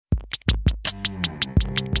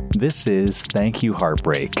This is Thank You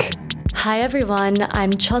Heartbreak. Hi everyone,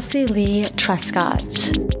 I'm Chelsea Lee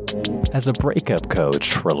Trescott. As a breakup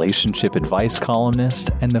coach, relationship advice columnist,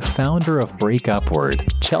 and the founder of Break Upward,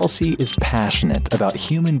 Chelsea is passionate about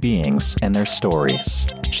human beings and their stories.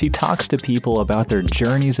 She talks to people about their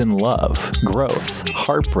journeys in love, growth,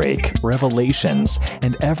 heartbreak, revelations,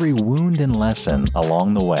 and every wound and lesson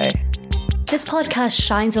along the way. This podcast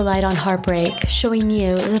shines a light on heartbreak, showing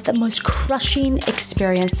you that the most crushing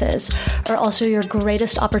experiences are also your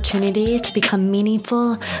greatest opportunity to become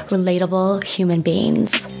meaningful, relatable human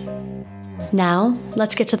beings. Now,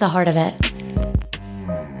 let's get to the heart of it.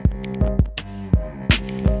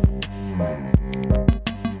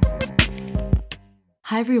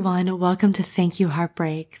 Hi everyone, welcome to Thank You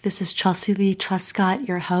Heartbreak. This is Chelsea Lee Trescott,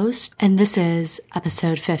 your host, and this is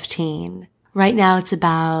episode 15. Right now it's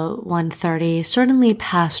about 1:30, certainly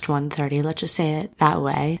past 1:30, let's just say it that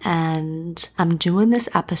way. And I'm doing this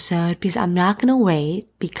episode because I'm not going to wait,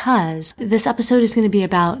 because this episode is going to be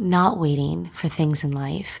about not waiting for things in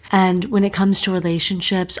life. And when it comes to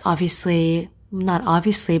relationships, not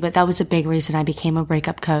obviously, but that was a big reason I became a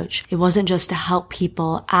breakup coach. It wasn't just to help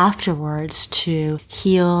people afterwards to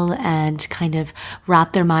heal and kind of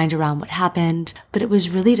wrap their mind around what happened, but it was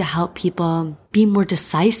really to help people be more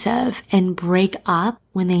decisive and break up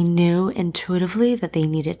when they knew intuitively that they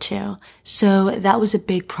needed to. So that was a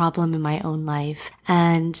big problem in my own life.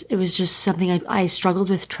 And it was just something I struggled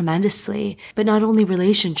with tremendously. But not only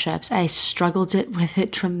relationships, I struggled with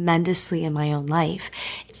it tremendously in my own life.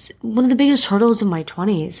 It's one of the biggest hurdles in my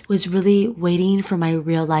 20s was really waiting for my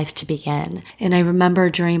real life to begin. And I remember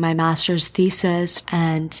during my master's thesis,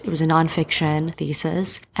 and it was a nonfiction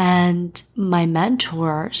thesis, and my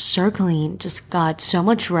mentor circling just got so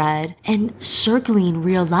much red and circling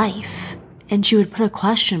real life. And she would put a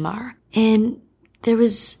question mark. And there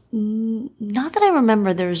was, not that I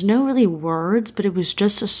remember, there was no really words, but it was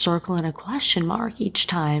just a circle and a question mark each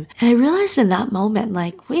time. And I realized in that moment,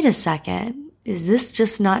 like, wait a second, is this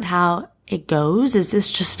just not how it goes? Is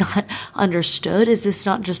this just not understood? Is this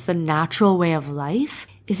not just the natural way of life?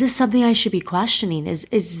 Is this something I should be questioning?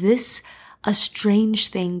 Is this a strange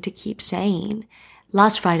thing to keep saying?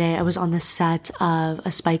 Last Friday, I was on the set of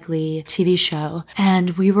a Spike Lee TV show,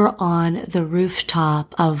 and we were on the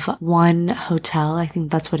rooftop of one hotel. I think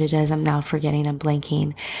that's what it is. I'm now forgetting. I'm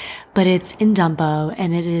blanking. But it's in Dumbo,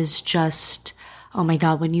 and it is just, oh my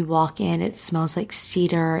God, when you walk in, it smells like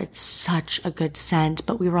cedar. It's such a good scent.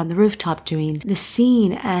 But we were on the rooftop doing the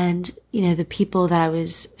scene, and, the people that I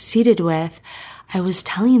was seated with, I was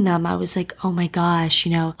telling them, I was like, oh my gosh,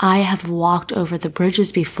 I have walked over the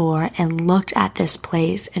bridges before and looked at this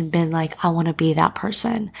place and been like, I want to be that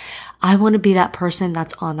person. I want to be that person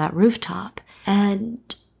that's on that rooftop. And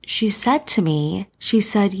she said to me,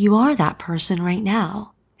 you are that person right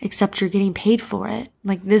now, except you're getting paid for it.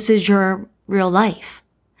 Like, this is your real life.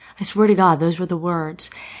 I swear to God, those were the words.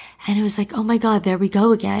 And it was like, oh my God, there we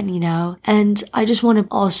go again, And I just want to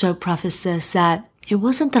also preface this that it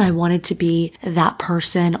wasn't that I wanted to be that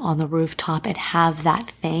person on the rooftop and have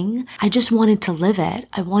that thing. I just wanted to live it.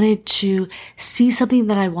 I wanted to see something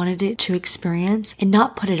that I wanted it to experience and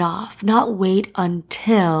not put it off, not wait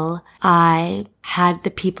until I had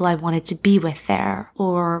the people I wanted to be with there,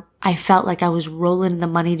 or I felt like I was rolling the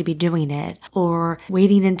money to be doing it, or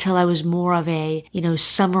waiting until I was more of a,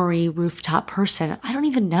 summery rooftop person. I don't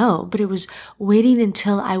even know, but it was waiting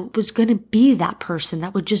until I was going to be that person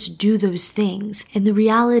that would just do those things. And the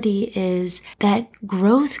reality is that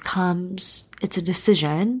growth comes, it's a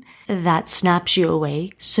decision that snaps you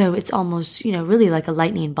awake. So it's almost, really like a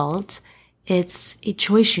lightning bolt. It's a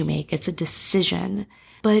choice you make. It's a decision.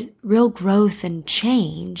 But real growth and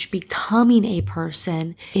change, becoming a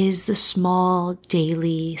person, is the small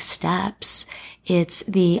daily steps. It's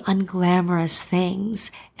the unglamorous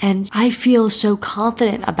things. And I feel so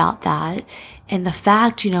confident about that. And the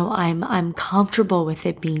fact, I'm comfortable with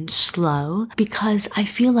it being slow, because I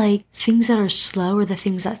feel like things that are slow are the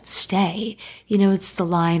things that stay. It's the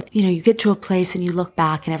line, you get to a place and you look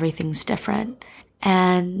back and everything's different.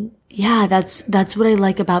 And yeah, that's what I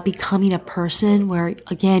like about becoming a person where,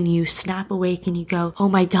 again, you snap awake and you go, oh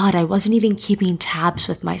my God, I wasn't even keeping tabs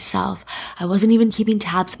with myself. I wasn't even keeping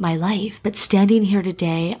tabs with my life. But standing here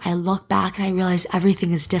today, I look back and I realize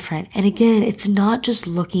everything is different. And again, it's not just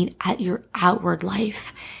looking at your outward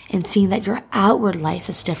life and seeing that your outward life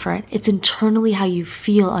is different. It's internally how you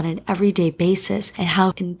feel on an everyday basis and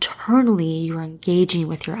how internally you're engaging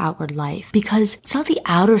with your outward life. Because it's not the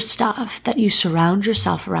outer stuff that you surround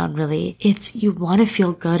yourself around, really. It's you want to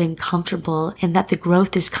feel good and comfortable, and that the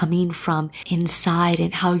growth is coming from inside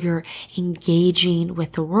and how you're engaging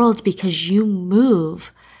with the world, because you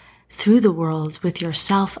move through the world with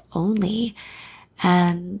yourself only.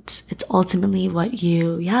 And it's ultimately what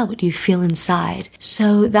you feel inside.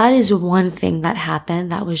 So that is one thing that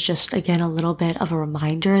happened. That was just, again, a little bit of a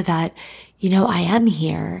reminder that, I am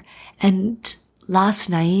here. And last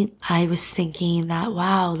night I was thinking that,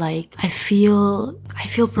 wow, like I feel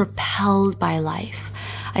propelled by life.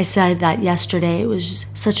 I said that yesterday it was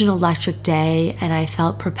such an electric day and I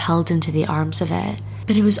felt propelled into the arms of it.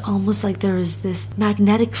 But it was almost like there was this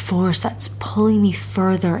magnetic force that's pulling me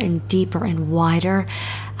further and deeper and wider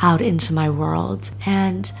out into my world.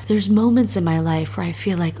 And there's moments in my life where I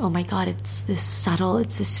feel like, oh my God, it's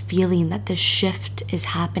this feeling that this shift is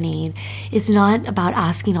happening. It's not about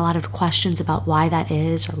asking a lot of questions about why that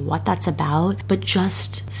is or what that's about, but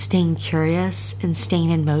just staying curious and staying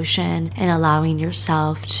in motion and allowing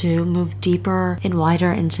yourself to move deeper and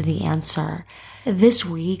wider into the answer. This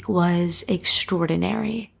week was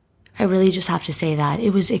extraordinary. I really just have to say that. It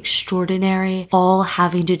was extraordinary, all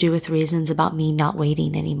having to do with reasons about me not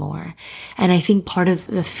waiting anymore. And I think part of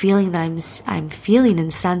the feeling that I'm feeling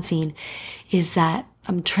and sensing is that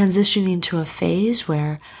I'm transitioning to a phase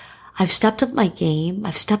where I've stepped up my game,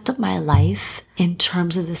 I've stepped up my life in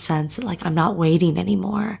terms of the sense that like I'm not waiting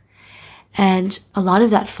anymore. And a lot of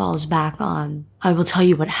that falls back on, I will tell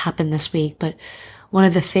you what happened this week, but one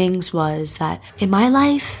of the things was that in my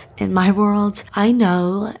life, in my world, I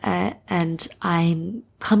know and I'm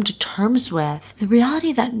come to terms with the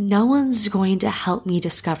reality that no one's going to help me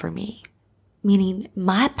discover me. Meaning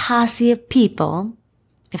my posse of people,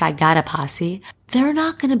 if I got a posse, they're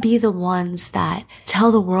not going to be the ones that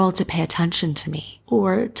tell the world to pay attention to me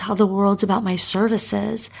or tell the world about my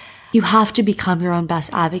services. You have to become your own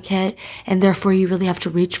best advocate, and therefore you really have to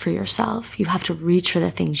reach for yourself. You have to reach for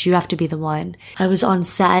the things. You have to be the one. I was on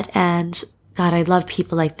set, and God, I love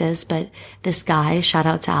people like this, but this guy, shout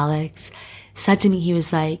out to Alex, said to me, he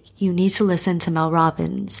was like, you need to listen to Mel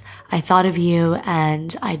Robbins. I thought of you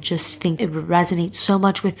and I just think it would resonate so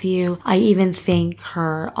much with you. I even think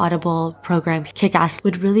her Audible program, Kick-Ass,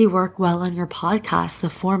 would really work well on your podcast, the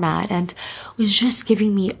format, and was just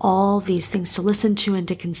giving me all these things to listen to and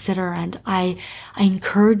to consider. And I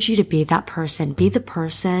encourage you to be that person. Be the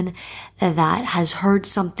person that has heard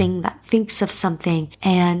something, that thinks of something,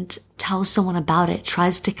 and tells someone about it,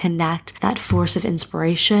 tries to connect that force of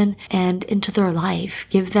inspiration and into their life,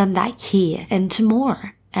 give them that key into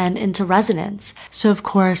more and into resonance. So of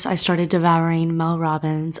course I started devouring Mel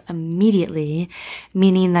Robbins immediately,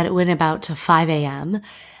 meaning that it went about to 5 a.m.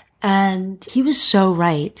 And he was so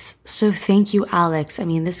right. So thank you, Alex. I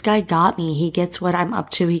mean, this guy got me. He gets what I'm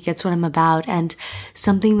up to. He gets what I'm about. And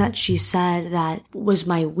something that she said that was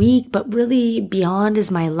my week, but really beyond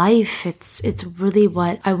is my life. It's really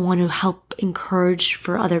what I want to help encourage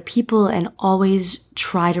for other people and always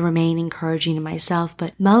try to remain encouraging to myself.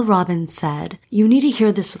 But Mel Robbins said, you need to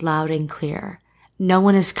hear this loud and clear. No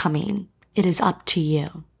one is coming. It is up to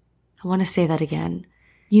you. I want to say that again.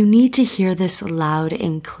 You need to hear this loud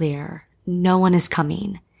and clear. No one is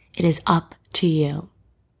coming. It is up to you.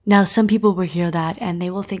 Now, some people will hear that and they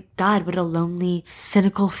will think, God, what a lonely,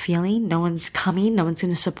 cynical feeling. No one's coming. No one's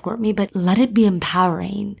going to support me, but let it be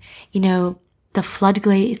empowering. The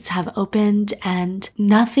floodgates have opened, and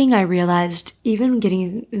nothing I realized, even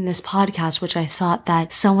getting in this podcast, which I thought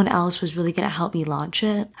that someone else was really going to help me launch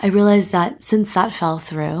it. I realized that since that fell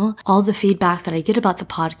through, all the feedback that I get about the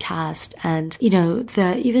podcast and,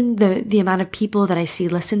 the amount of people that I see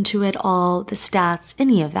listen to it, all the stats,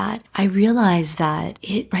 any of that, I realized that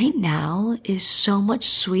it right now is so much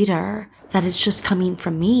sweeter that it's just coming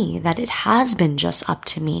from me, that it has been just up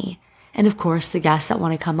to me. And of course, the guests that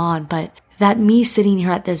want to come on, but that me sitting here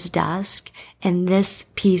at this desk and this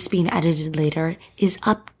piece being edited later is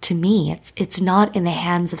up to me. It's not in the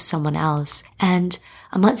hands of someone else. And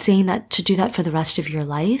I'm not saying that to do that for the rest of your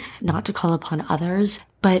life, not to call upon others,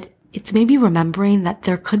 but it's maybe remembering that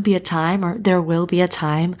there could be a time, or there will be a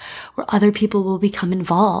time, where other people will become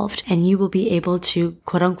involved and you will be able to,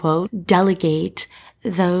 quote unquote, delegate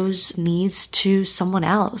those needs to someone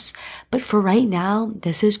else. But for right now,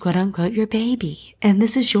 this is quote unquote your baby and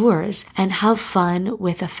this is yours. And have fun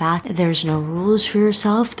with the fact that there's no rules for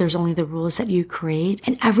yourself. There's only the rules that you create,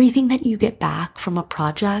 and everything that you get back from a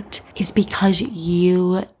project is because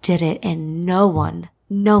you did it and no one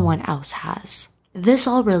else has. This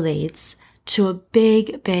all relates to a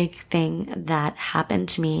big, big thing that happened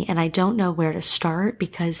to me. And I don't know where to start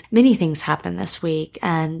because many things happened this week.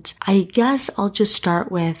 And I guess I'll just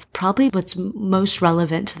start with probably what's most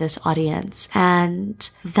relevant to this audience. And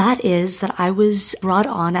that is that I was brought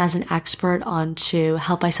on as an expert onto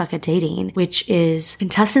Help I Suck at Dating, which is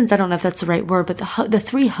contestants. I don't know if that's the right word, but the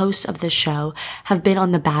three hosts of the show have been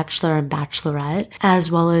on The Bachelor and Bachelorette,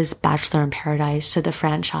 as well as Bachelor in Paradise, so the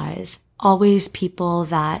franchise. Always people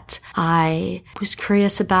that I was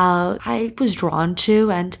curious about, I was drawn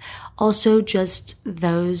to, and also just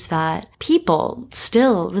those that people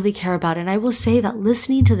still really care about. And I will say that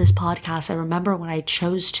listening to this podcast, I remember when I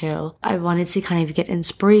chose to, I wanted to kind of get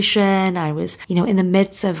inspiration. I was, in the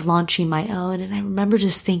midst of launching my own. And I remember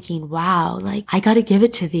just thinking, wow, like I got to give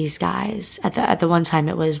it to these guys. At the one time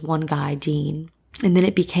it was one guy, Dean. And then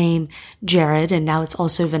it became Jared, and now it's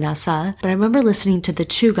also Vanessa. But I remember listening to the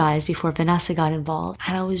two guys before Vanessa got involved,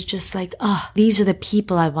 and I was just like, these are the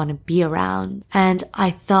people I want to be around. And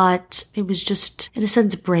I thought it was just, in a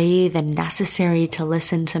sense, brave and necessary to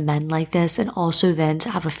listen to men like this, and also then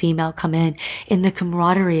to have a female come in. And the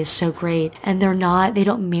camaraderie is so great. And they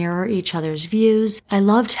don't mirror each other's views. I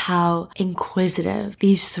loved how inquisitive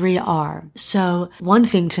these three are. So one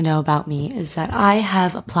thing to know about me is that I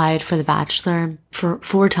have applied for The Bachelor for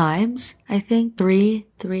 4 times, I think. 3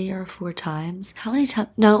 or 4 times. How many times?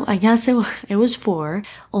 No, I guess it was 4.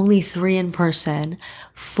 Only 3 in person.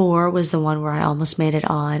 4 was the one where I almost made it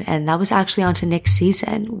on. And that was actually onto Nick's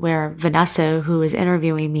season, where Vanessa, who was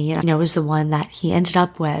interviewing me, was the one that he ended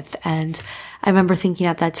up with. And I remember thinking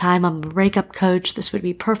at that time, I'm a breakup coach. This would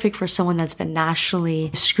be perfect for someone that's been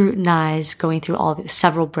nationally scrutinized, going through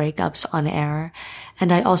several breakups on air.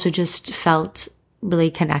 And I also just felt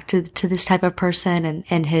really connected to this type of person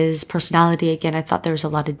and his personality. Again, I thought there was a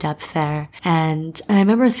lot of depth there. And I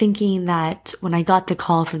remember thinking that when I got the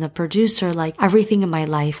call from the producer, like everything in my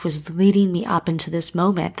life was leading me up into this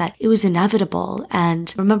moment, that it was inevitable.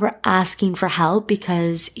 And I remember asking for help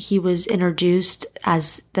because he was introduced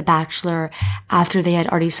as the Bachelor after they had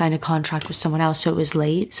already signed a contract with someone else. So it was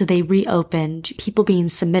late. So they reopened people being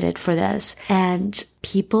submitted for this. And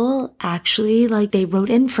people actually, they wrote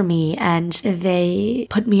in for me and they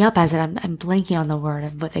put me up as it. I'm blanking on the word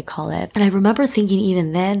of what they call it. And I remember thinking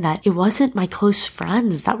even then that it wasn't my close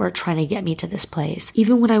friends that were trying to get me to this place.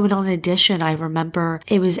 Even when I went on audition, I remember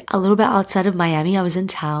it was a little bit outside of Miami. I was in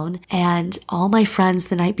town and all my friends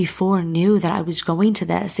the night before knew that I was going to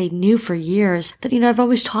this. They knew for years that, I've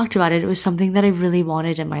always talked about it. It was something that I really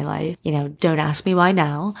wanted in my life. Don't ask me why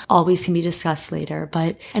now. Always can be discussed later.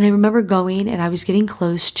 And I remember going and I was getting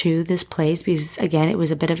close to this place because, again, it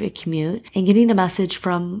was a bit of a commute, and getting a message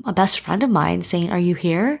from a best friend of mine saying, "Are you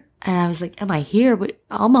here?" And I was like, "Am I here?" But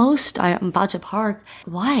almost. I'm about to park.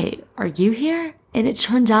 "Why? Are you here?" And it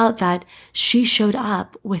turns out that she showed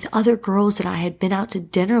up with other girls that I had been out to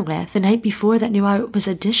dinner with the night before that knew I was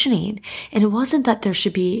auditioning. And it wasn't that there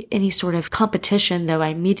should be any sort of competition, though I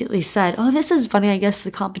immediately said, "Oh, this is funny. I guess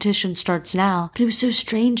the competition starts now." But it was so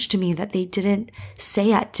strange to me that they didn't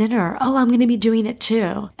say at dinner, "Oh, I'm going to be doing it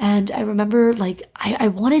too." And I remember I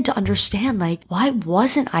wanted to understand, why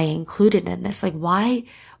wasn't I included in this?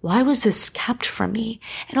 Why was this kept from me?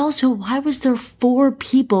 And also, why was there 4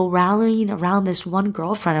 people rallying around this one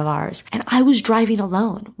girlfriend of ours? And I was driving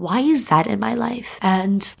alone. Why is that in my life?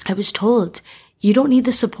 And I was told, you don't need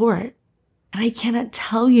the support. And I cannot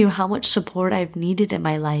tell you how much support I've needed in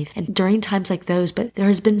my life and during times like those, but there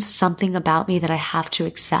has been something about me that I have to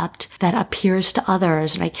accept that appears to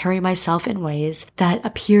others, and I carry myself in ways that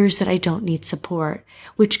appears that I don't need support,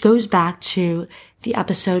 which goes back to the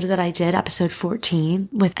episode that I did, episode 14,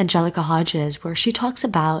 with Angelica Hodges, where she talks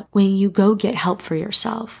about when you go get help for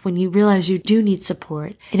yourself, when you realize you do need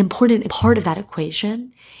support, an important part of that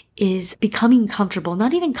equation is becoming comfortable,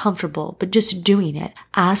 not even comfortable, but just doing it,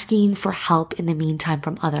 asking for help in the meantime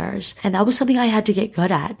from others. And that was something I had to get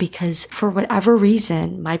good at because for whatever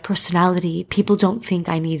reason, my personality, people don't think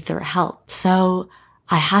I need their help. So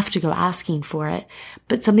I have to go asking for it.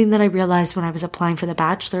 But something that I realized when I was applying for The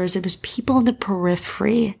Bachelor is it was people in the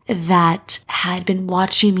periphery that had been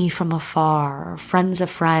watching me from afar, or friends of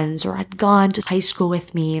friends, or had gone to high school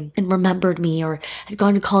with me and remembered me, or had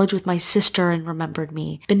gone to college with my sister and remembered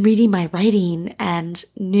me, been reading my writing and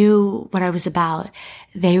knew what I was about.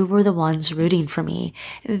 They were the ones rooting for me.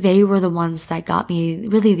 They were the ones that got me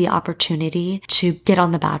really the opportunity to get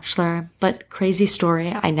on The Bachelor. But crazy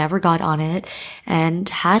story, I never got on it. And And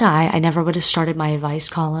had I never would have started my advice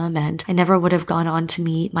column, and I never would have gone on to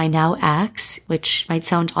meet my now ex, which might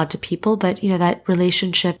sound odd to people, but that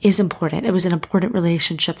relationship is important. It was an important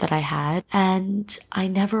relationship that I had. And I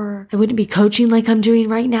wouldn't be coaching like I'm doing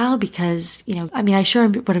right now because, I sure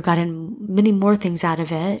would have gotten many more things out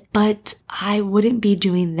of it, but I wouldn't be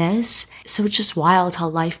doing this. So it's just wild how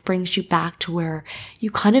life brings you back to where you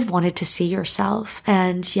kind of wanted to see yourself,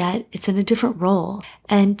 and yet it's in a different role.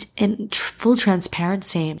 And in full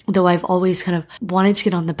transparency, though I've always kind of wanted to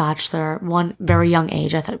get on The Bachelor, one very young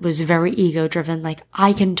age, I thought it was very ego driven. Like,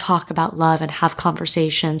 I can talk about love and have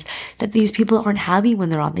conversations that these people aren't having when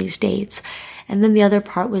they're on these dates. And then the other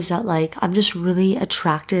part was that I'm just really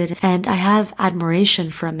attracted, and I have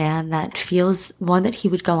admiration for a man that feels, one, that he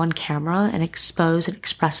would go on camera and expose and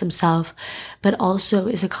express himself, but also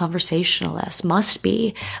is a conversationalist, must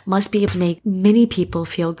be able to make many people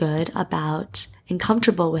feel good about and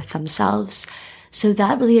comfortable with themselves. So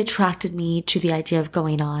that really attracted me to the idea of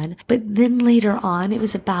going on. But then later on, it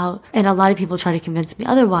was about, and a lot of people try to convince me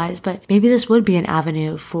otherwise, but maybe this would be an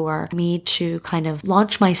avenue for me to kind of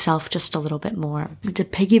launch myself just a little bit more. And to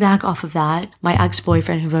piggyback off of that, my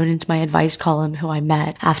ex-boyfriend who wrote into my advice column, who I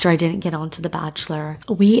met after I didn't get onto The Bachelor,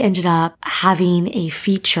 we ended up having a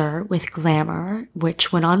feature with Glamour,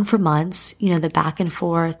 which went on for months, the back and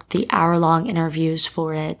forth, the hour-long interviews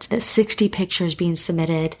for it, the 60 pictures being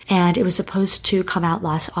submitted, and it was supposed to come out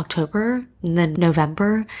last October and then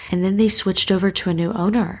November, and then they switched over to a new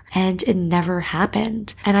owner, and it never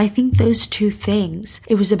happened. And I think those two things,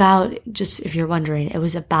 it was about, just if you're wondering, it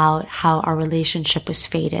was about how our relationship was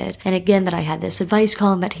faded. And again, that I had this advice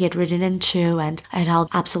column that he had written into, and I had held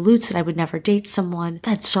absolutes that I would never date someone that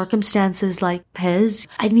had circumstances like his.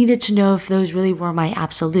 I needed to know if those really were my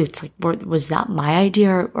absolutes. Was that my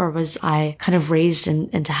idea, or was I kind of raised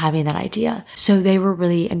into having that idea? So they were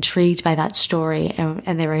really intrigued by that story,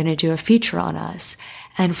 and they were going to do a feature on us.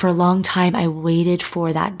 And for a long time, I waited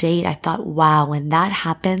for that date. I thought, wow, when that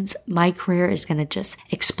happens, my career is going to just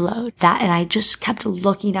explode. And I just kept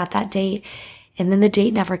looking at that date, and then the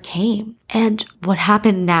date never came. And what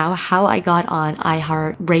happened now, how I got on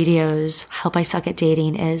iHeartRadio's Help I Suck at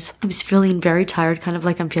Dating, is I was feeling very tired, kind of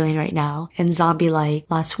like I'm feeling right now, and zombie-like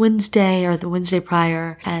last Wednesday or the Wednesday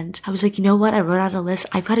prior. And I was like, you know what? I wrote out a list.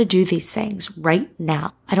 I've got to do these things right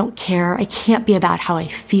now. I don't care. I can't be about how I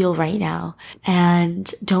feel right now.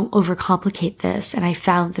 And don't overcomplicate this. And I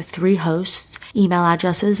found the 3 hosts' email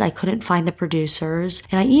addresses. I couldn't find the producers.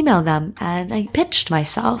 And I emailed them and I pitched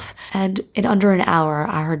myself. And in under an hour,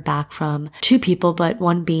 I heard back from 2 people, but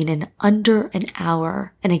one being in under an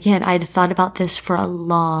hour. And again, I had thought about this for a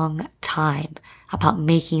long time, about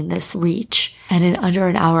making this reach. And in under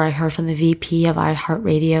an hour, I heard from the VP of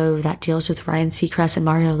iHeartRadio that deals with Ryan Seacrest and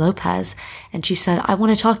Mario Lopez. And she said, I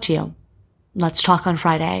want to talk to you. Let's talk on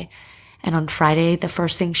Friday. And on Friday, the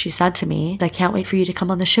first thing she said to me is, I can't wait for you to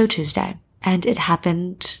come on the show Tuesday. And it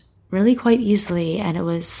happened really quite easily. And it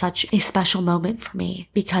was such a special moment for me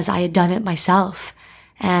because I had done it myself.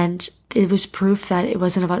 And it was proof that it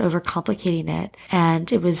wasn't about overcomplicating it.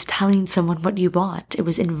 And it was telling someone what you want. It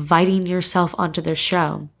was inviting yourself onto their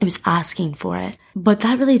show. It was asking for it. But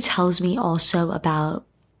that really tells me also about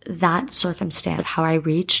that circumstance, how I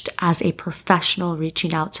reached as a professional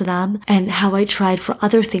reaching out to them, and how I tried for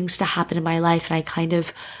other things to happen in my life. And I kind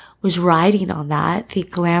of was riding on that. The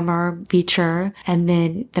Glamour feature and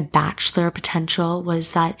then the Bachelor potential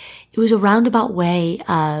was that it was a roundabout way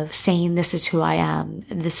of saying, this is who I am.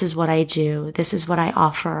 This is what I do. This is what I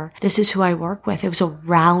offer. This is who I work with. It was a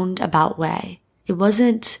roundabout way. It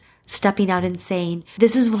wasn't stepping out and saying,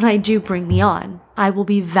 this is what I do, bring me on. I will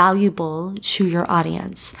be valuable to your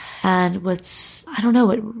audience. And what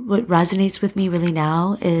resonates with me really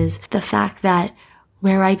now is the fact that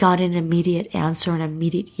where I got an immediate answer, an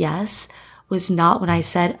immediate yes, was not when I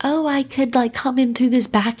said, oh, I could come in through this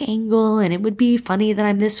back angle and it would be funny that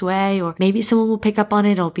I'm this way, or maybe someone will pick up on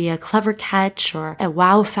it. It'll be a clever catch or a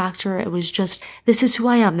wow factor. It was just, this is who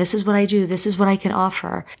I am. This is what I do. This is what I can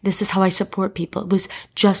offer. This is how I support people. It was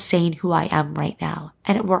just saying who I am right now.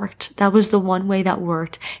 And it worked. That was the one way that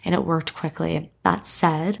worked, and it worked quickly. That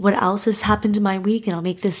said, what else has happened in my week, and I'll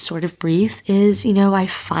make this sort of brief, is, I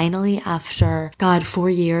finally, after, 4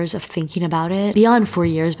 years of thinking about it, beyond 4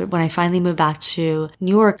 years, but when I finally moved back to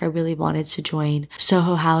New York, I really wanted to join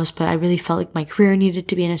Soho House, but I really felt like my career needed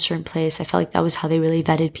to be in a certain place. I felt like that was how they really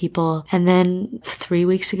vetted people. And then 3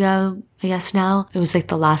 weeks ago, I guess now, it was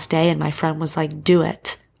the last day, and my friend was like, do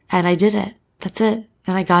it. And I did it. That's it.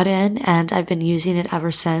 And I got in and I've been using it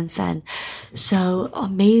ever since. And so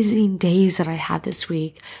amazing days that I had this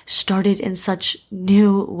week started in such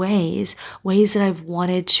new ways that I've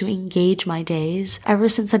wanted to engage my days ever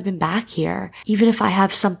since I've been back here. Even if I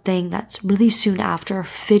have something that's really soon after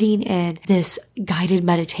fitting in this guided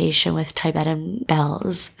meditation with Tibetan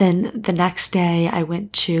bells. Then the next day I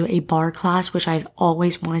went to a bar class, which I'd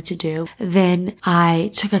always wanted to do. Then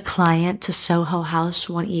I took a client to Soho House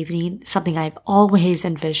one evening, something I've always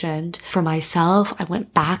envisioned for myself. I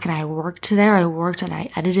went back and I worked there. I worked and I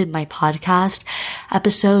edited my podcast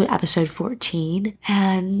episode 14.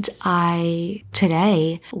 And I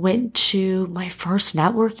today went to my first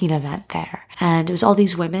networking event there. And it was all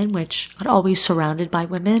these women, which I'm always surrounded by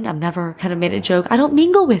women. I've never kind of made a joke. I don't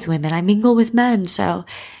mingle with women. I mingle with men. So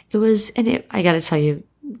it was, I got to tell you,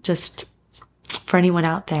 just for anyone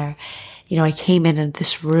out there, I came in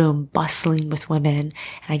this room bustling with women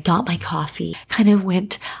and I got my coffee, kind of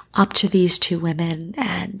went up to these two women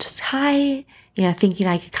and just, hi, thinking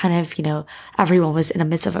I could kind of, everyone was in the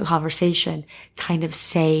midst of a conversation, kind of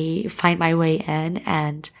find my way in,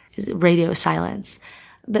 and radio silence.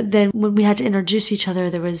 But then when we had to introduce each other,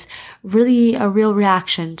 there was really a real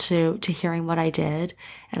reaction to hearing what I did.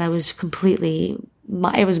 And I was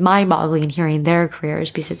it was mind-boggling hearing their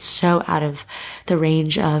careers because it's so out of the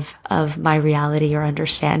range of my reality or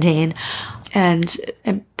understanding. And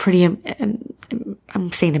pretty,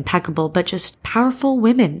 I'm saying impeccable, but just powerful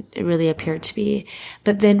women it really appeared to be.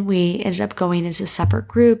 But then we ended up going into separate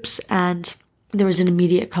groups and there was an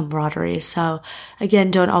immediate camaraderie. So again,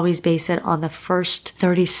 don't always base it on the first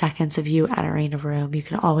 30 seconds of you entering a room. You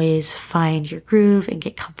can always find your groove and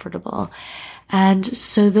get comfortable. And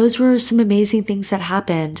so those were some amazing things that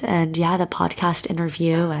happened. And yeah, the podcast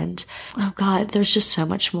interview and oh God, there's just so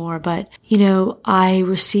much more. But I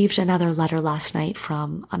received another letter last night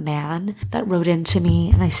from a man that wrote into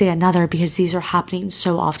me. And I say another because these are happening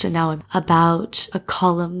so often now, about a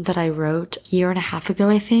column that I wrote a year and a half ago,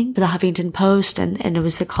 I think, for the Huffington Post. And it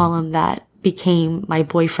was the column that became my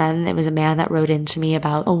boyfriend. It was a man that wrote into me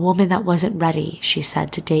about a woman that wasn't ready, she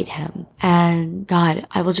said, to date him. And God,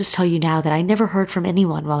 I will just tell you now that I never heard from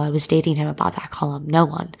anyone while I was dating him about that column. No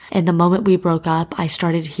one. And the moment we broke up, I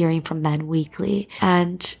started hearing from men weekly.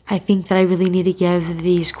 And I think that I really need to give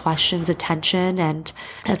these questions attention. And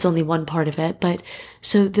that's only one part of it. But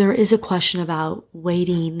so there is a question about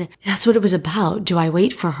waiting. That's what it was about. Do I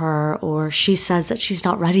wait for her? Or she says that she's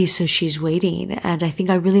not ready, so she's waiting. And I think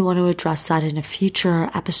I really want to address that in a future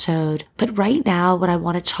episode. But right now, what I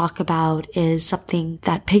want to talk about is something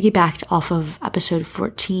that piggybacked off of episode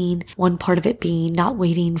 14. One part of it being not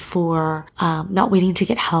waiting to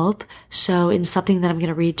get help. So in something that I'm going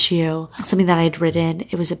to read to you, something that I'd written,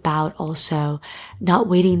 it was about also not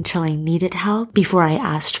waiting till I needed help before I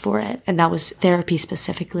asked for it. And that was therapy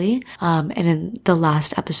specifically. And in the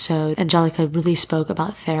last episode, Angelica really spoke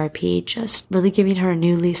about therapy, just really giving her a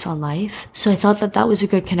new lease on life. So I thought that that was a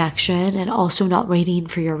good connection, and also not waiting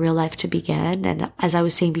for your real life to begin. And as I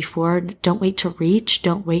was saying before, don't wait to reach,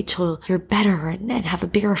 don't wait till you're better and have a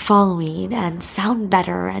bigger following and sound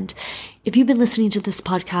better. And if you've been listening to this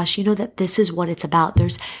podcast, you know that this is what it's about.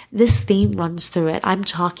 There's this theme runs through it. I'm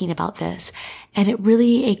talking about this. And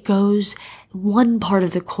it goes, one part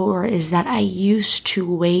of the core is that I used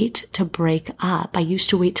to wait to break up. I used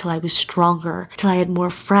to wait till I was stronger, till I had more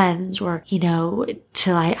friends, or,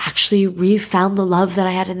 till I actually refound the love that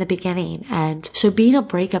I had in the beginning. And so being a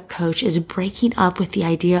breakup coach is breaking up with the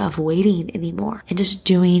idea of waiting anymore and just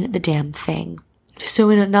doing the damn thing.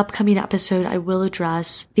 So in an upcoming episode, I will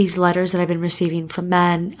address these letters that I've been receiving from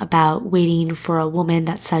men about waiting for a woman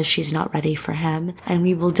that says she's not ready for him. And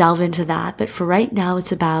we will delve into that. But for right now,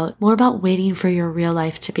 it's more about waiting for your real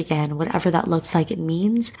life to begin, whatever that looks like and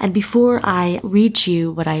means. And before I read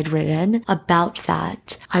you what I had written about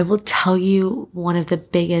that, I will tell you one of the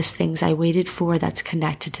biggest things I waited for that's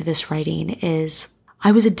connected to this writing is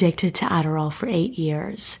I was addicted to Adderall for 8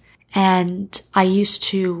 years. And I used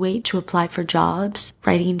to wait to apply for jobs,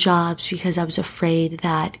 writing jobs, because I was afraid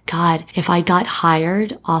that, God, if I got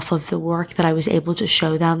hired off of the work that I was able to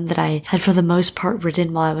show them that I had for the most part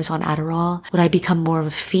written while I was on Adderall, would I become more of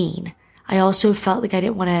a fiend? I also felt like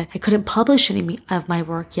I couldn't publish any of my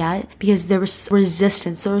work yet because there was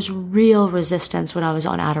resistance. There was real resistance when I was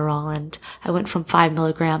on Adderall, and I went from 5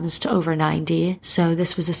 milligrams to over 90. So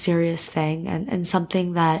this was a serious thing and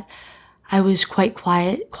something that I was quite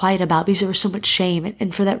quiet about because there was so much shame.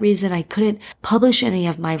 And for that reason, I couldn't publish any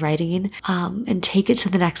of my writing, and take it to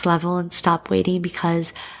the next level and stop waiting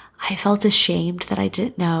because I felt ashamed that I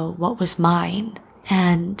didn't know what was mine.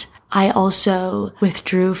 And I also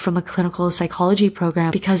withdrew from a clinical psychology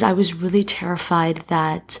program because I was really terrified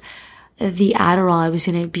that the Adderall, I was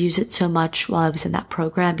going to abuse it so much while I was in that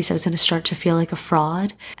program because I was going to start to feel like a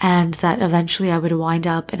fraud, and that eventually I would wind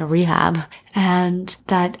up in a rehab, and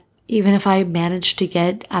that even if I managed to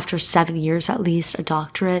get, after 7 years at least, a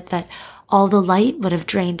doctorate, that all the light would have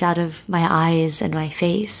drained out of my eyes and my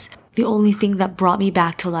face. The only thing that brought me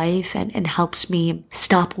back to life and helped me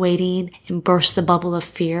stop waiting and burst the bubble of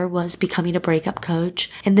fear was becoming a breakup coach.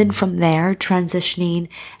 And then from there, transitioning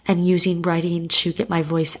and using writing to get my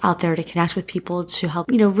voice out there to connect with people, to help,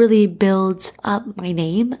 really build up my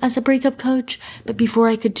name as a breakup coach. But before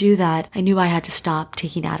I could do that, I knew I had to stop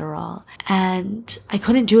taking Adderall. And I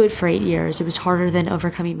couldn't do it for 8 years. It was harder than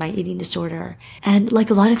overcoming my eating disorder. And like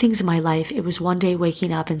a lot of things in my life, it was one day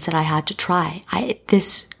waking up and said I had to try.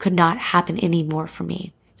 This could not happen anymore for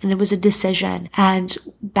me. And it was a decision. And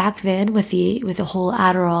back then with the whole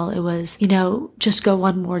Adderall, it was, just go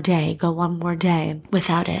one more day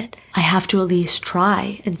without it. I have to at least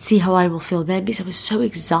try and see how I will feel then, because I was so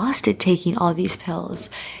exhausted taking all these pills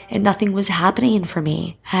and nothing was happening for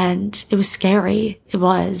me. And it was scary. It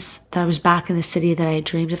was that I was back in the city that I had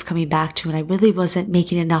dreamed of coming back to, and I really wasn't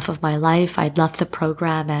making enough of my life. I'd left the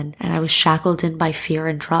program and I was shackled in by fear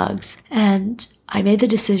and drugs. And I made the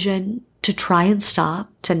decision to try and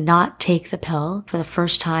stop, to not take the pill for the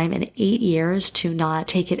first time in 8 years, to not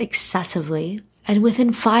take it excessively. And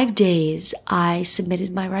within 5 days, I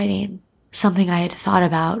submitted my writing, something I had thought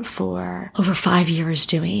about for over 5 years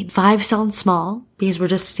doing. 5 sounds small because we're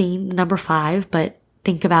just seeing the number 5, but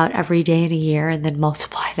think about every day in a year and then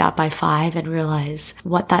multiply that by 5 and realize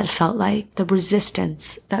what that felt like, the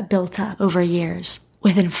resistance that built up over years.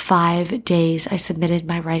 Within 5 days, I submitted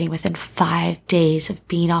my writing. Within 5 days of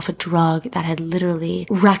being off a drug that had literally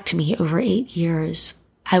wrecked me over 8 years,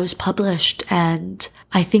 I was published. And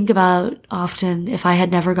I think about often, if I had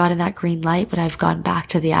never gotten that green light, would I have gone back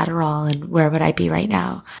to the Adderall, and where would I be right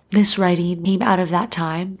now? This writing came out of that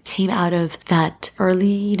time, came out of that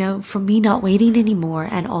early, from me not waiting anymore,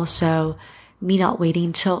 and also me not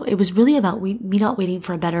waiting till, it was really about me not waiting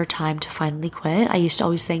for a better time to finally quit. I used to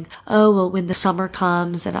always think, when the summer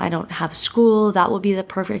comes and I don't have school, that will be the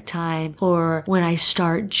perfect time. Or when I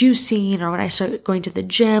start juicing, or when I start going to the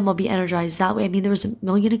gym, I'll be energized that way. I mean, there was a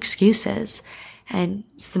million excuses. And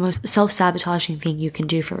it's the most self-sabotaging thing you can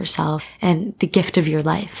do for yourself and the gift of your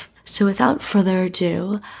life. So without further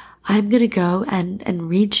ado, I'm going to go and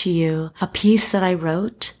read to you a piece that I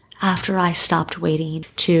wrote after I stopped waiting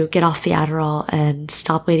to get off the Adderall and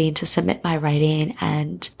stop waiting to submit my writing.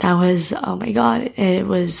 And that was, oh my God,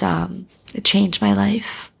 it changed my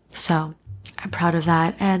life. So I'm proud of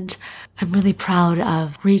that. And I'm really proud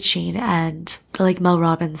of reaching, and like Mel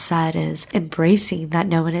Robbins said, is embracing that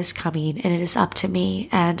no one is coming and it is up to me.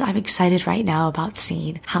 And I'm excited right now about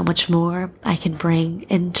seeing how much more I can bring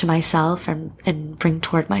into myself and bring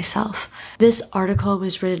toward myself. This article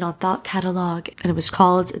was written on Thought Catalog, and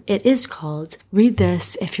it is called Read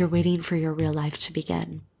This If You're Waiting for Your Real Life to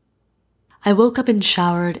Begin. I woke up and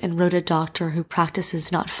showered and wrote a doctor who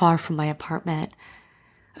practices not far from my apartment.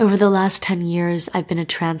 Over the last 10 years, I've been a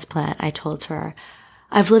transplant, I told her.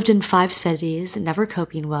 I've lived in 5 cities, never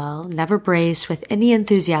coping well, never braced with any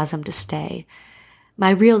enthusiasm to stay. My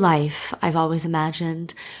real life, I've always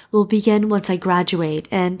imagined, will begin once I graduate,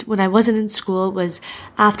 and when I wasn't in school, it was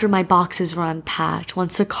after my boxes were unpacked,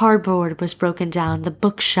 once the cardboard was broken down, the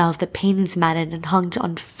bookshelf, the paintings matted and hung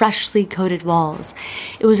on freshly coated walls.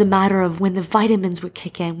 It was a matter of when the vitamins would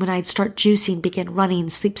kick in, when I'd start juicing, begin running,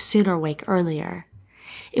 sleep sooner, wake earlier.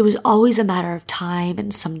 It was always a matter of time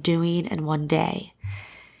and some doing and one day.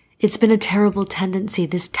 It's been a terrible tendency,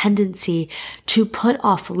 this tendency to put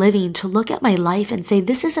off living, to look at my life and say,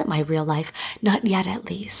 this isn't my real life, not yet at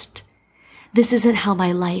least. This isn't how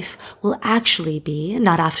my life will actually be,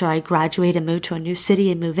 not after I graduate and move to a new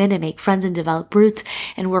city and move in and make friends and develop roots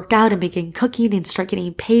and work out and begin cooking and start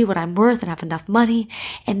getting paid what I'm worth and have enough money.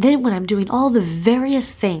 And then when I'm doing all the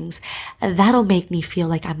various things, that'll make me feel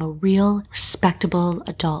like I'm a real, respectable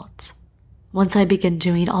adult. Once I begin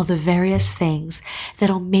doing all the various things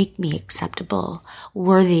that'll make me acceptable,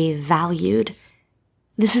 worthy, valued.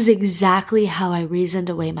 This is exactly how I reasoned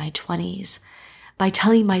away my 20s. By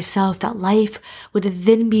telling myself that life would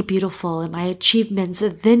then be beautiful and my achievements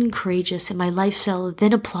then courageous and my lifestyle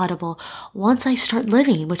then applaudable once I start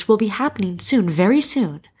living, which will be happening soon, very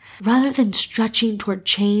soon. Rather than stretching toward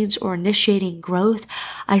change or initiating growth,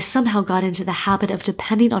 I somehow got into the habit of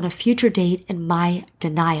depending on a future date and my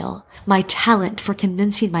denial, my talent for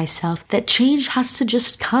convincing myself that change has to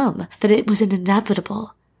just come, that it was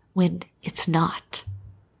inevitable when it's not.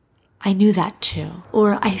 I knew that too.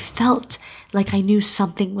 Or I felt like I knew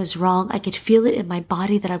something was wrong. I could feel it in my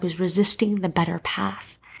body that I was resisting the better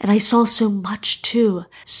path. And I saw so much too,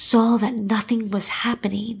 saw that nothing was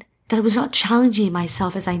happening, that I was not challenging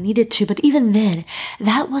myself as I needed to. But even then,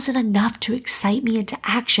 that wasn't enough to excite me into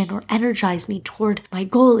action or energize me toward my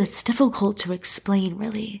goal. It's difficult to explain,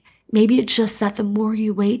 really. Maybe it's just that the more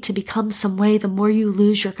you wait to become some way, the more you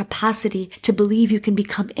lose your capacity to believe you can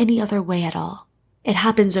become any other way at all. It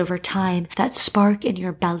happens over time. That spark in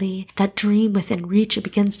your belly, that dream within reach, it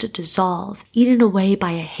begins to dissolve, eaten away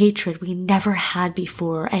by a hatred we never had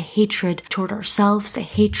before, a hatred toward ourselves, a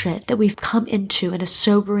hatred that we've come into in a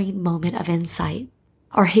sobering moment of insight.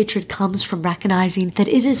 Our hatred comes from recognizing that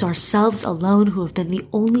it is ourselves alone who have been the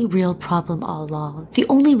only real problem all along, the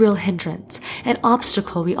only real hindrance, an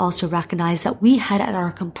obstacle we also recognize that we had at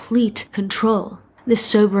our complete control. This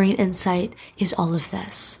sobering insight is all of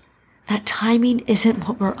this. That timing isn't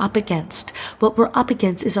what we're up against. What we're up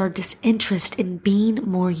against is our disinterest in being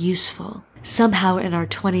more useful. Somehow in our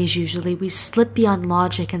 20s usually, we slip beyond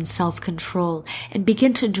logic and self-control and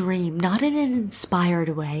begin to dream, not in an inspired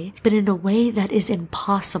way, but in a way that is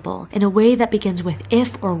impossible, in a way that begins with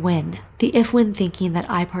if or when. The if-when thinking that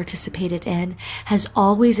I participated in has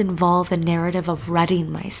always involved the narrative of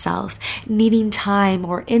readying myself, needing time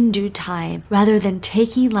or in due time, rather than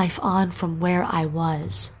taking life on from where I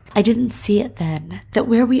was. I didn't see it then, that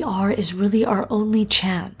where we are is really our only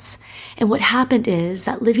chance. And what happened is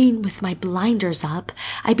that living with my blinders up,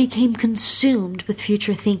 I became consumed with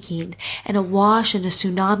future thinking and awash in a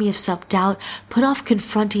tsunami of self-doubt, put off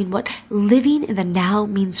confronting what living in the now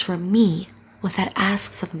means for me, what that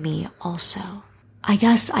asks of me also. I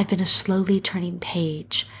guess I've been a slowly turning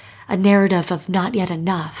page, a narrative of not yet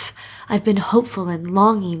enough. I've been hopeful and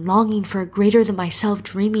longing for a greater than myself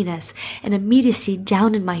dreaminess, an immediacy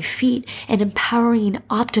down in my feet, and empowering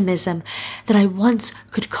optimism that I once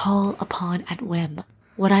could call upon at whim.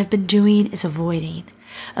 What I've been doing is avoiding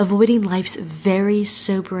life's very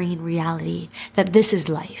sobering reality that this is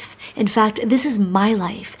life. In fact, this is my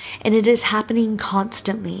life, and it is happening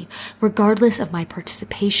constantly, regardless of my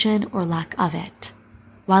participation or lack of it.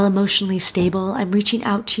 While emotionally stable, I'm reaching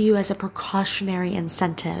out to you as a precautionary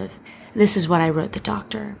incentive. This is what I wrote the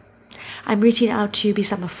doctor. I'm reaching out to you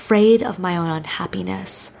because I'm afraid of my own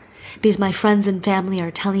unhappiness, because my friends and family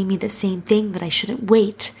are telling me the same thing, that I shouldn't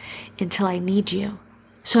wait until I need you.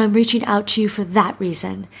 So I'm reaching out to you for that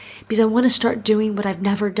reason, because I want to start doing what I've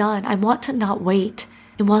never done. I want to not wait.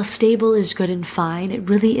 And while stable is good and fine, it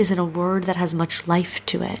really isn't a word that has much life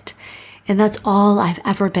to it. And that's all I've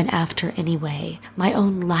ever been after anyway, my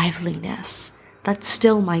own liveliness. That's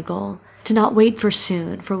still my goal. To not wait for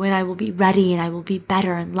soon, for when I will be ready and I will be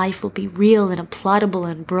better and life will be real and applaudable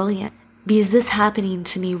and brilliant. Because this happening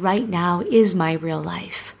to me right now is my real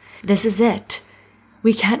life. This is it.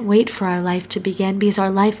 We can't wait for our life to begin, because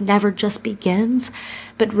our life never just begins,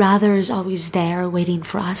 but rather is always there waiting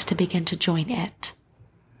for us to begin to join it.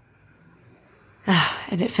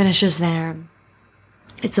 And it finishes there.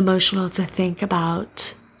 It's emotional to think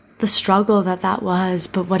about the struggle that was,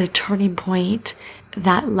 but what a turning point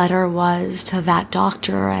that letter was to that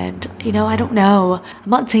doctor. And, I don't know. I'm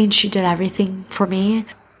not saying she did everything for me,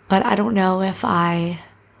 but I don't know if I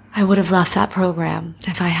would have left that program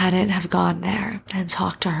if I hadn't have gone there and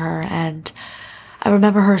talked to her. And I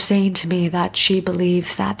remember her saying to me that she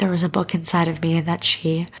believed that there was a book inside of me and that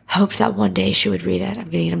she hoped that one day she would read it. I'm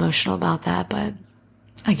getting emotional about that, but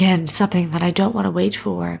again, something that I don't want to wait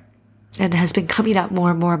for and has been coming up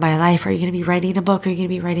more and more in my life. Are you going to be writing a book? Are you going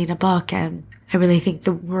to be writing a book? And I really think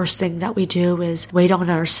the worst thing that we do is wait on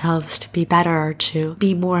ourselves to be better, to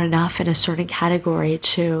be more enough in a certain category,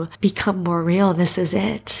 to become more real. This is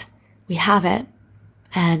it. We have it.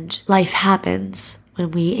 And life happens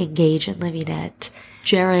when we engage in living it.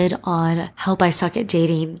 Jared on Help I Suck at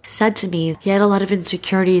Dating said to me he had a lot of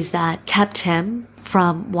insecurities that kept him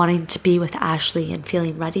from wanting to be with Ashley and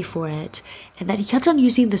feeling ready for it. And that he kept on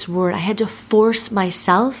using this word. I had to force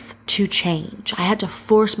myself to change. I had to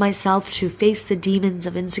force myself to face the demons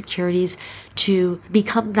of insecurities, to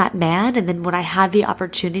become that man. And then when I had the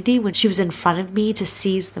opportunity, when she was in front of me, to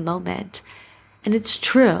seize the moment. And it's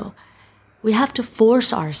true. We have to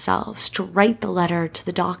force ourselves to write the letter to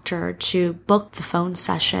the doctor, to book the phone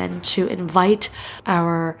session, to invite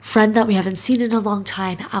our friend that we haven't seen in a long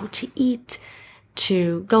time out to eat,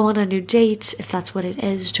 to go on a new date, if that's what it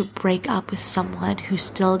is, to break up with someone who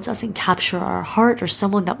still doesn't capture our heart, or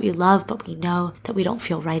someone that we love but we know that we don't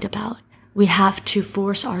feel right about. We have to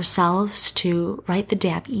force ourselves to write the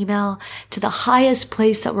damn email to the highest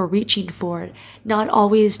place that we're reaching for, not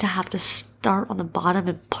always to have to start on the bottom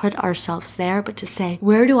and put ourselves there, but to say,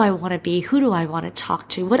 where do I want to be? Who do I want to talk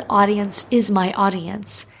to? What audience is my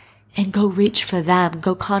audience? And go reach for them,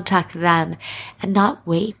 go contact them, and not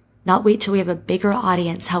wait till we have a bigger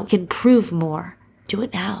audience, how we can prove more. Do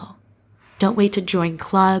it now. Don't wait to join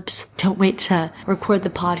clubs. Don't wait to record the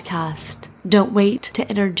podcast. Don't wait to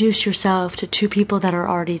introduce yourself to 2 people that are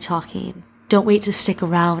already talking. Don't wait to stick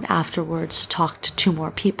around afterwards to talk to 2 more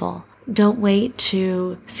people. Don't wait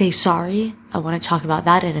to say sorry. I want to talk about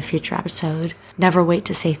that in a future episode. Never wait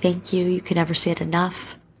to say thank you. You can never say it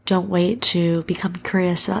enough. Don't wait to become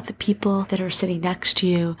curious about the people that are sitting next to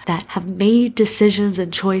you that have made decisions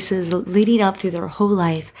and choices leading up through their whole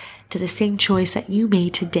life to the same choice that you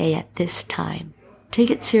made today at this time. Take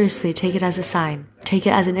it seriously. Take it as a sign. Take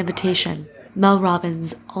it as an invitation. Mel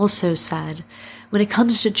Robbins also said, when it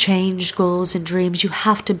comes to change, goals, and dreams, you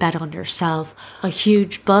have to bet on yourself. A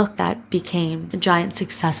huge book that became a giant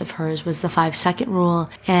success of hers was The 5-Second Rule,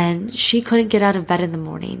 and she couldn't get out of bed in the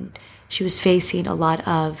morning. She was facing a lot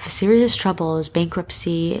of serious troubles,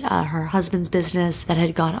 bankruptcy, her husband's business that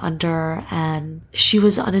had gone under, and she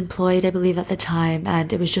was unemployed, I believe, at the time,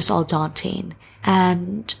 and it was just all daunting.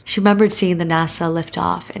 And she remembered seeing the NASA lift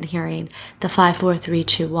off and hearing the 5, 4, 3,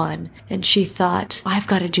 2, 1, and she thought, I've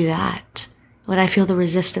got to do that. When I feel the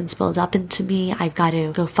resistance build up into me, I've got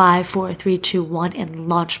to go 5, 4, 3, 2, 1 and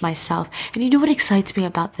launch myself. And you know what excites me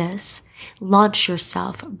about this? Launch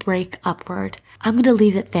yourself, break upward. I'm going to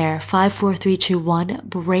leave it there. 5, 4, 3, 2, 1,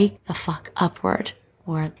 break the fuck upward.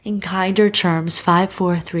 Or in kinder terms, 5,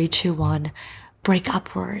 4, 3, 2, 1, break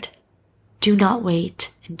upward. Do not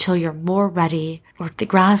wait until you're more ready, or if the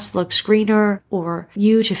grass looks greener, or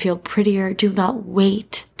you to feel prettier. Do not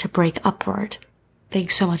wait to break upward.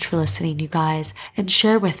 Thanks so much for listening, you guys, and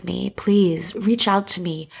share with me. Please reach out to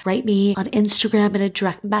me. Write me on Instagram in a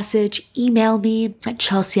direct message. Email me at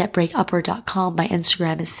chelsea@breakupward.com. My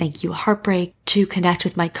Instagram is thankyouheartbreak. To connect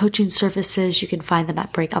with my coaching services, you can find them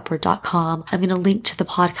at breakupward.com. I'm going to link to the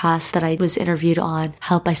podcast that I was interviewed on,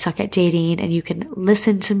 Help I Suck at Dating, and you can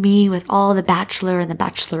listen to me with all the bachelor and the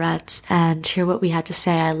bachelorettes and hear what we had to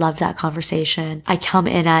say. I love that conversation. I come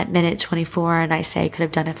in at minute 24 and I say I could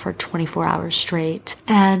have done it for 24 hours straight.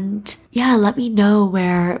 And yeah, let me know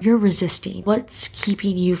where you're resisting. What's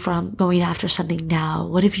keeping you from going after something now?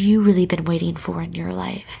 What have you really been waiting for in your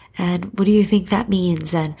life? And what do you think that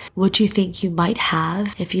means? And what do you think you might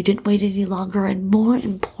have if you didn't wait any longer? And more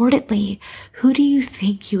importantly, who do you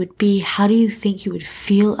think you would be? How do you think you would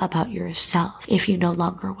feel about yourself if you no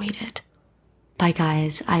longer waited? Bye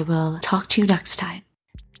guys. I will talk to you next time.